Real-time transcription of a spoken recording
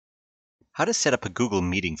How to set up a Google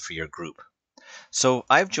meeting for your group. So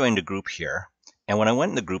I've joined a group here, and when I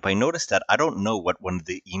went in the group, I noticed that I don't know what one of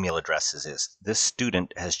the email addresses is. This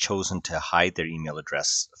student has chosen to hide their email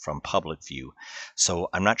address from public view, so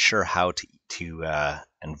I'm not sure how to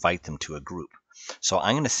invite them to a group. So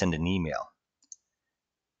I'm going to send an email.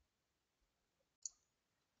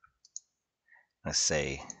 I'm going to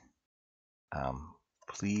say,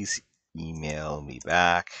 please email me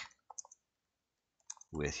back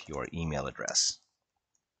with your email address.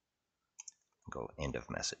 Go end of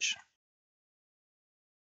message.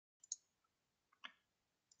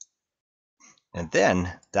 And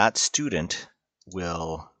then that student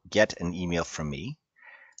will get an email from me.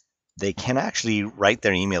 They can actually write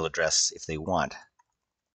their email address if they want,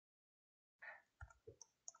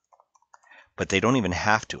 but they don't even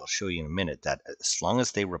have to. I'll show you in a minute that as long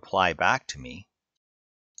as they reply back to me,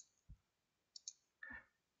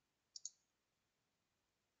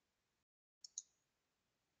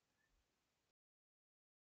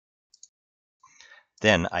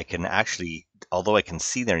 then I can actually, although I can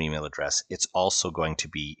see their email address, it's also going to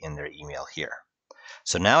be in their email here.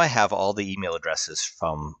 So now I have all the email addresses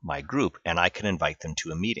from my group, and I can invite them to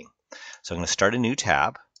a meeting. So I'm going to start a new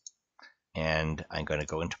tab, and I'm going to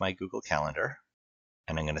go into my Google Calendar,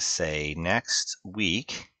 and I'm going to say next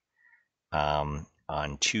week on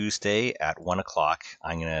Tuesday at 1 o'clock,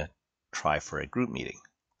 I'm going to try for a group meeting.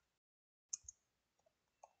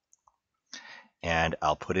 And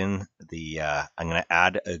I'll put in the, I'm going to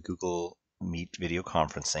add a Google Meet video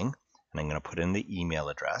conferencing, and I'm going to put in the email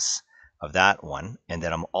address of that one. And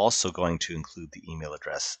then I'm also going to include the email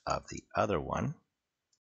address of the other one.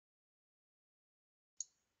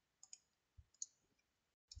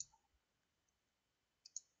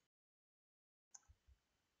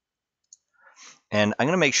 And I'm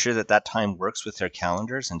going to make sure that that time works with their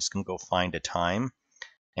calendars. I'm just going to go find a time.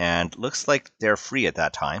 And looks like they're free at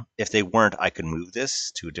that time. If they weren't, I could move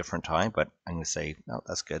this to a different time, but I'm going to say, no,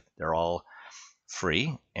 that's good. They're all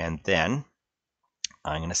free. And then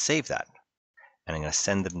I'm going to save that. And I'm going to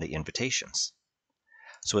send them the invitations.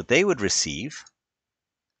 So what they would receive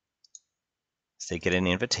is they get an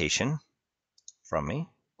invitation from me,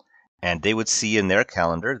 and they would see in their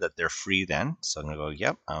calendar that they're free then. So I'm going to go,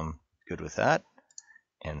 yep, I'm good with that.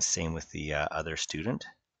 And same with the other student.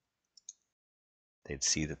 They'd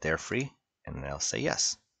see that they're free, and they'll say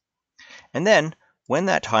yes. And then when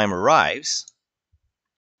that time arrives,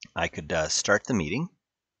 I could start the meeting.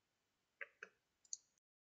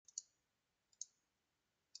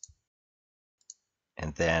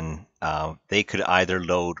 And then they could either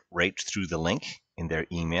load right through the link in their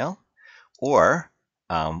email, or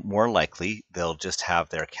more likely, they'll just have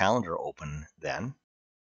their calendar open then.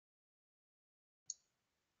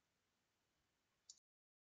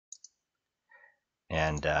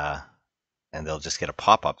 And they'll just get a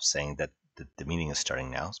pop-up saying that the meeting is starting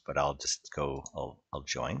now, but I'll just go, I'll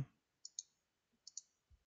join.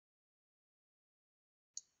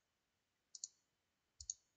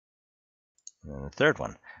 And then the third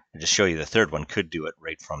one, I'll just show you the third one could do it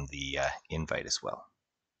right from the invite as well.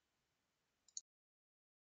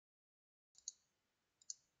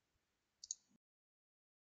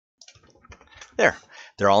 There,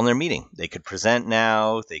 they're all in their meeting. They could present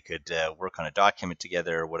now, they could work on a document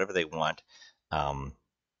together, whatever they want.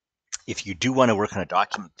 If you do want to work on a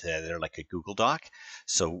document together, like a Google Doc,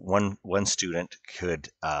 so one student could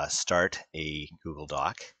start a Google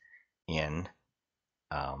Doc in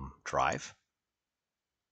Drive.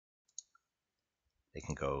 They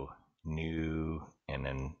can go new, and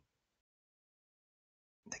then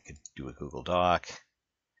they could do a Google Doc.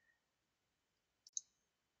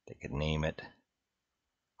 They could name it.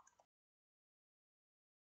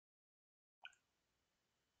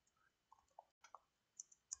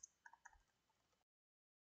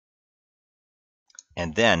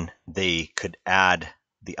 And then they could add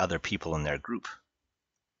the other people in their group.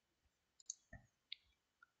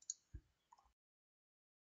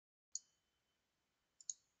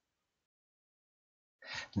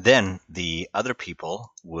 Then the other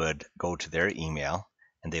people would go to their email,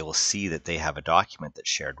 and they will see that they have a document that's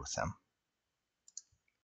shared with them.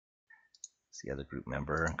 It's the other group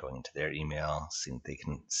member going into their email, seeing they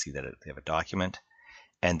can see that they have a document.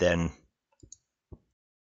 And then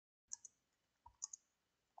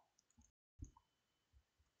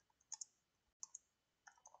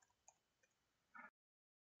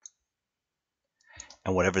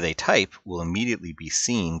whatever they type will immediately be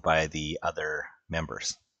seen by the other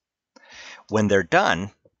members. When they're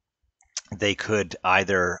done, they could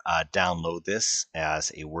either download this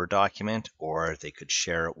as a Word document, or they could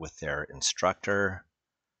share it with their instructor.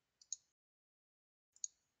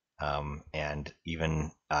 and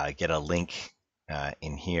even get a link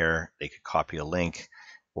in here. They could copy a link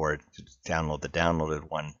or download the downloaded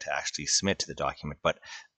one to actually submit to the document. But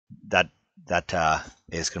that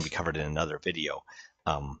is going to be covered in another video.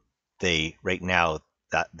 Right now,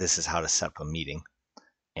 this is how to set up a meeting,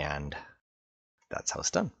 and that's how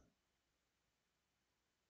it's done.